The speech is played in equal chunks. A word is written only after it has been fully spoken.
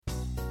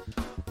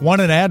Want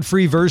an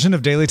ad-free version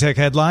of Daily Tech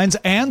Headlines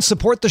and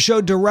support the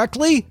show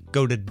directly?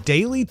 Go to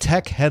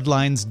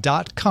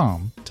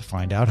dailytechheadlines.com to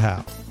find out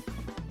how.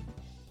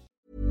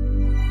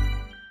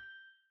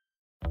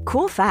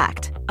 Cool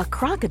fact, a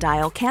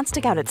crocodile can't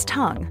stick out its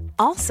tongue.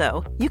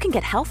 Also, you can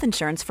get health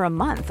insurance for a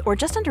month or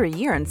just under a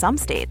year in some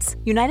states.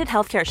 United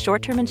Healthcare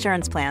short-term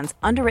insurance plans,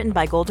 underwritten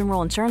by Golden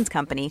Rule Insurance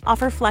Company,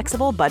 offer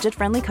flexible,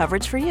 budget-friendly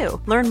coverage for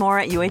you. Learn more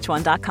at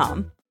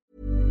uh1.com.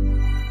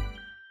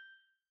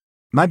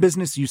 My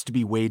business used to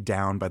be weighed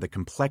down by the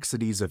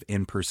complexities of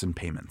in-person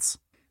payments.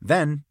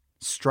 Then,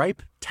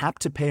 Stripe Tap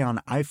to Pay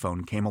on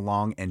iPhone came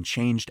along and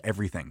changed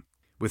everything.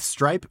 With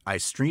Stripe, I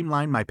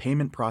streamlined my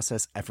payment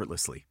process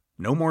effortlessly.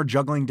 No more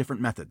juggling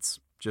different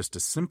methods. Just a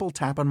simple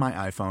tap on my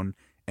iPhone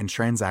and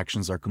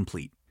transactions are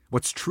complete.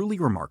 What's truly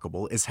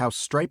remarkable is how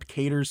Stripe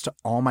caters to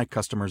all my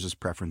customers'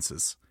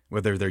 preferences.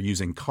 Whether they're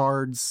using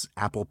cards,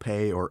 Apple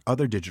Pay, or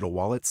other digital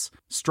wallets,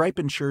 Stripe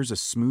ensures a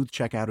smooth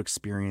checkout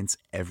experience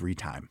every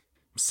time.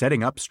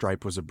 Setting up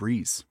Stripe was a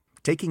breeze,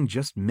 taking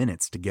just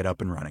minutes to get up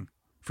and running.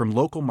 From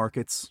local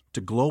markets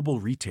to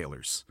global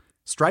retailers,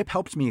 Stripe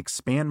helped me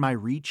expand my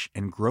reach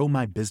and grow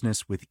my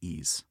business with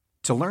ease.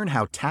 To learn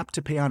how Tap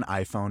to Pay on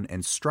iPhone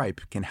and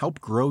Stripe can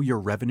help grow your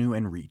revenue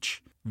and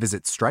reach,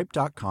 visit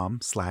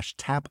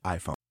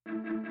stripe.com/tapiphone.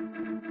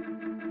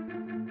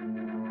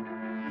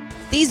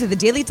 These are the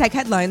Daily Tech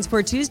Headlines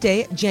for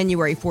Tuesday,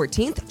 January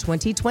 14th,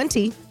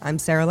 2020. I'm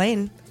Sarah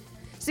Lane.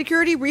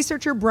 Security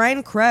researcher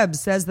Brian Krebs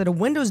says that a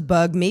Windows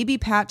bug may be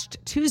patched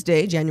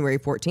Tuesday, January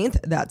 14th,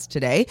 that's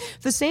today,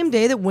 the same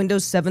day that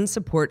Windows 7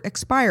 support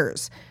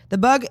expires. The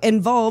bug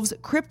involves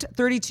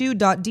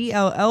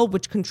crypt32.dll,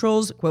 which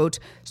controls, quote,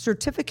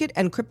 certificate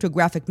and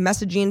cryptographic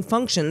messaging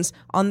functions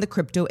on the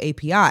crypto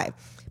API.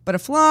 But a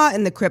flaw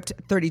in the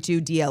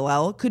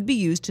crypt32DLL could be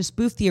used to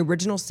spoof the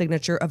original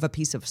signature of a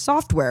piece of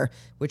software,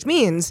 which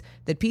means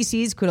that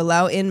PCs could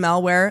allow in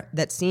malware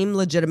that seem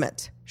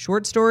legitimate.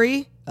 Short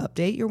story,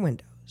 update your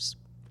Windows.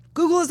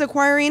 Google is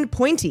acquiring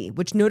Pointy,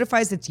 which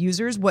notifies its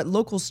users what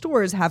local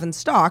stores have in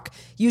stock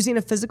using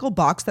a physical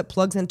box that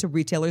plugs into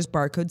retailers'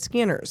 barcode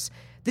scanners.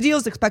 The deal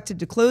is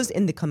expected to close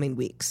in the coming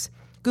weeks.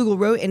 Google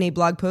wrote in a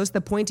blog post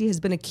that Pointy has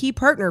been a key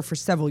partner for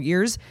several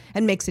years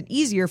and makes it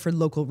easier for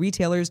local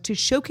retailers to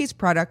showcase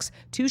products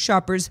to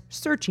shoppers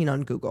searching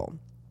on Google.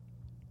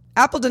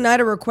 Apple denied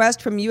a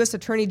request from U.S.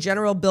 Attorney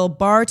General Bill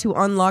Barr to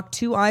unlock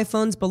 2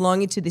 iPhones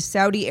belonging to the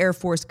Saudi Air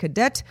Force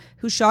cadet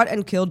who shot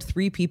and killed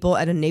 3 people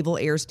at a naval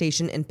air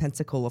station in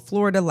Pensacola,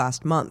 Florida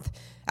last month.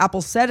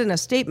 Apple said in a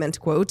statement,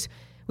 quote,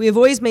 "We have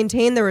always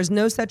maintained there is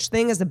no such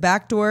thing as a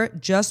backdoor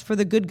just for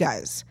the good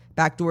guys.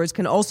 Backdoors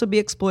can also be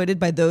exploited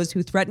by those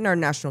who threaten our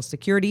national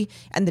security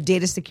and the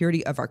data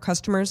security of our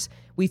customers.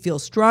 We feel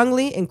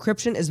strongly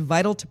encryption is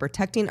vital to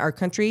protecting our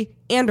country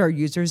and our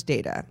users'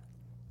 data."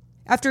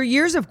 After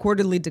years of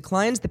quarterly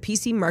declines, the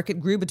PC market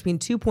grew between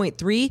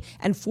 2.3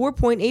 and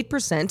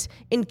 4.8%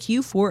 in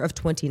Q4 of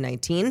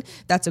 2019.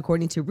 That's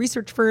according to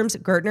research firms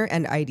Gartner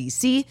and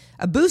IDC,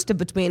 a boost of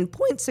between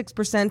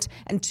 0.6%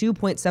 and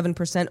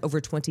 2.7%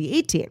 over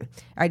 2018.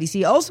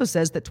 IDC also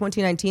says that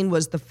 2019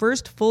 was the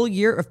first full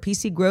year of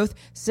PC growth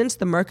since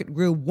the market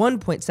grew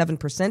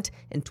 1.7%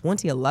 in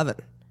 2011.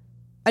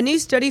 A new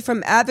study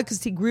from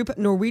advocacy group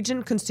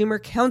Norwegian Consumer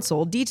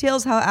Council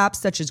details how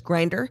apps such as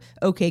Grindr,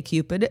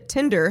 OkCupid,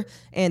 Tinder,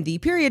 and the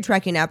period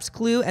tracking apps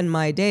Clue and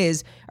My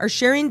Days are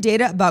sharing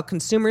data about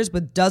consumers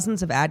with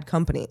dozens of ad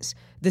companies.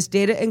 This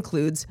data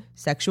includes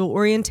sexual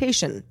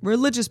orientation,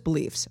 religious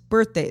beliefs,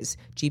 birthdays,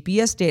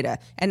 GPS data,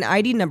 and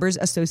ID numbers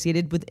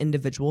associated with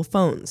individual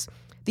phones.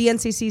 The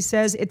NCC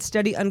says its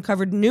study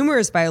uncovered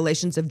numerous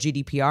violations of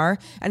GDPR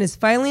and is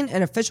filing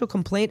an official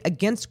complaint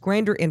against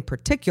Grindr in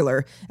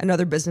particular and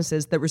other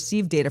businesses that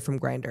receive data from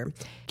Grindr.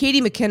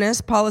 Katie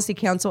McInnes, policy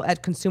counsel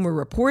at Consumer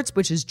Reports,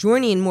 which is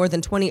joining more than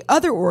 20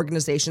 other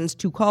organizations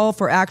to call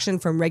for action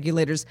from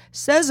regulators,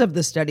 says of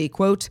the study,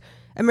 quote,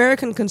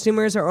 "American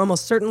consumers are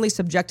almost certainly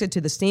subjected to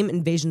the same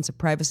invasions of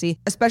privacy,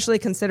 especially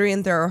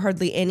considering there are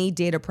hardly any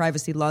data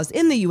privacy laws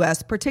in the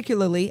U.S.,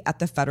 particularly at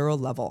the federal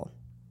level."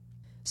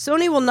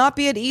 Sony will not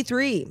be at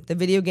E3, the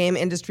video game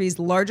industry's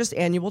largest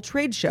annual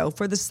trade show,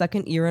 for the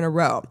second year in a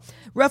row.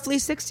 Roughly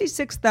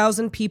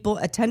 66,000 people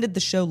attended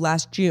the show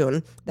last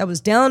June. That was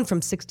down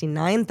from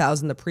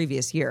 69,000 the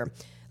previous year.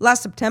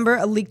 Last September,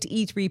 a leaked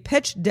E3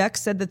 pitch deck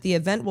said that the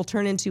event will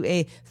turn into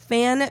a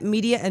fan,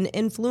 media, and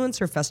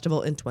influencer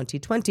festival in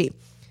 2020.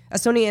 A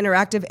Sony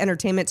Interactive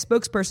Entertainment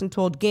spokesperson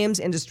told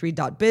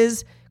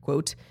GamesIndustry.biz,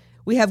 quote,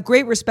 "We have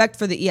great respect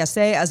for the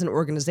ESA as an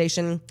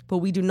organization, but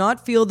we do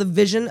not feel the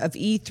vision of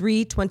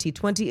E3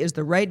 2020 is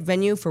the right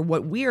venue for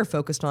what we are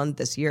focused on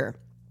this year."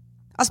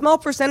 A small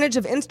percentage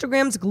of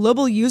Instagram's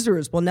global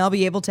users will now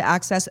be able to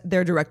access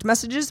their direct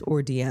messages,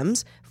 or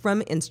DMs,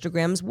 from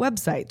Instagram's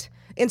website.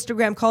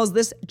 Instagram calls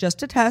this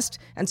just a test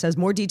and says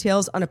more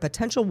details on a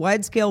potential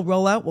wide-scale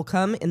rollout will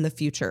come in the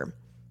future.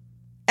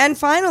 And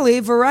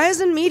finally,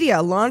 Verizon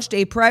Media launched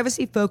a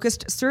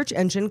privacy-focused search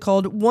engine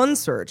called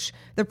OneSearch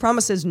that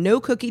promises no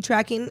cookie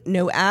tracking,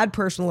 no ad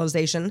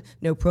personalization,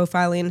 no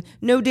profiling,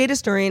 no data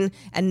storing,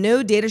 and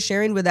no data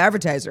sharing with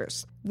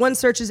advertisers.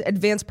 OneSearch's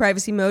advanced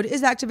privacy mode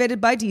is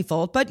activated by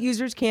default, but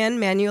users can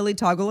manually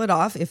toggle it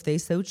off if they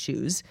so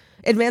choose.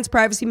 Advanced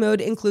privacy mode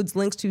includes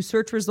links to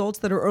search results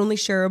that are only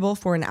shareable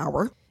for an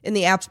hour. In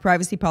the app's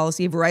privacy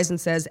policy, Verizon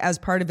says as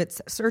part of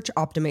its search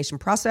optimization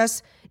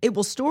process, it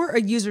will store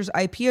a user's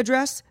IP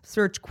address,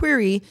 search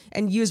query,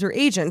 and user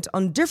agent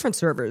on different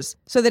servers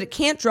so that it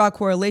can't draw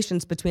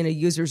correlations between a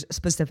user's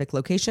specific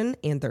location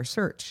and their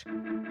search.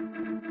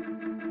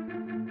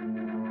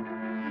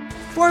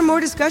 For more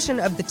discussion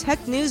of the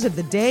tech news of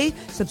the day,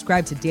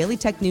 subscribe to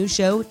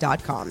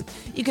dailytechnewsshow.com.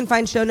 You can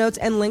find show notes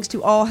and links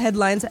to all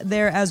headlines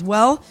there as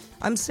well.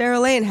 I'm Sarah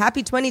Lane.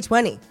 Happy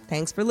 2020.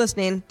 Thanks for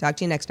listening. Talk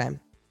to you next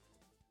time.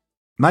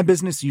 My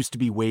business used to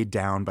be weighed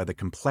down by the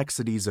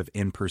complexities of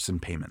in-person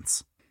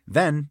payments.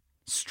 Then,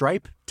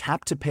 Stripe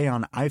Tap to Pay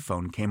on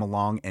iPhone came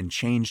along and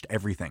changed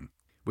everything.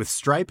 With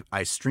Stripe,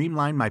 I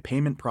streamlined my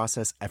payment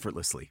process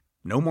effortlessly.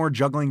 No more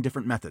juggling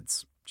different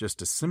methods.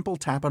 Just a simple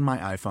tap on my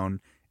iPhone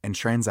and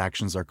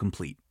transactions are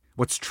complete.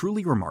 What's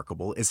truly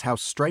remarkable is how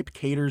Stripe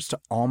caters to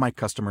all my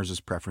customers'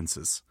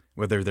 preferences.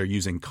 Whether they're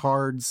using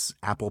cards,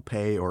 Apple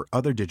Pay, or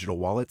other digital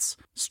wallets,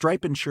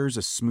 Stripe ensures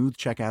a smooth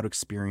checkout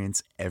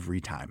experience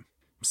every time.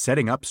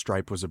 Setting up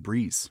Stripe was a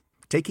breeze,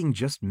 taking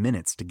just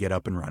minutes to get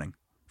up and running.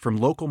 From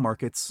local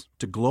markets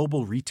to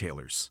global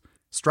retailers,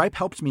 Stripe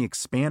helped me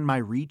expand my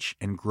reach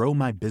and grow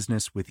my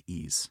business with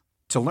ease.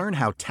 To learn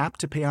how Tap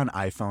to Pay on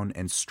iPhone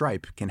and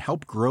Stripe can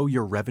help grow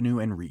your revenue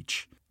and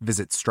reach,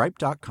 visit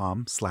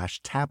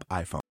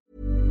stripe.com/tapiphone.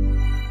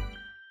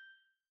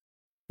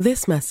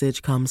 This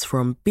message comes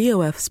from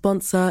BOF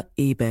sponsor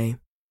eBay.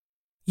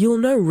 You'll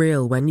know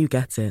real when you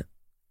get it.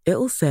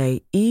 It'll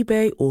say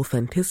eBay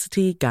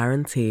Authenticity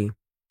Guarantee.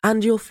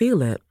 And you'll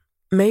feel it.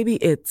 Maybe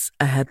it's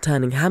a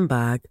head-turning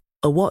handbag,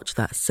 a watch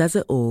that says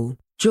it all,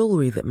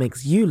 jewelry that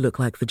makes you look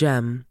like the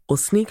gem, or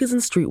sneakers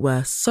and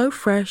streetwear so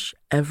fresh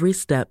every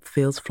step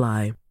feels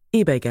fly.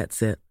 eBay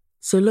gets it.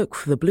 So look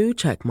for the blue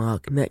check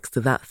mark next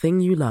to that thing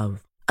you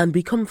love and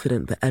be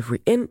confident that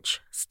every inch,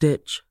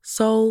 stitch,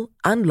 sole,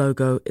 and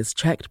logo is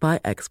checked by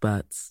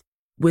experts.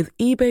 With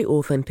eBay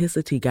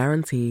Authenticity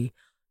Guarantee,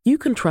 you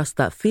can trust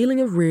that feeling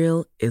of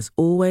real is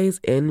always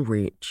in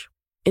reach.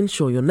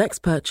 Ensure your next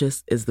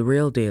purchase is the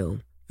real deal.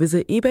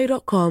 Visit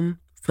ebay.com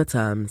for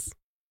terms.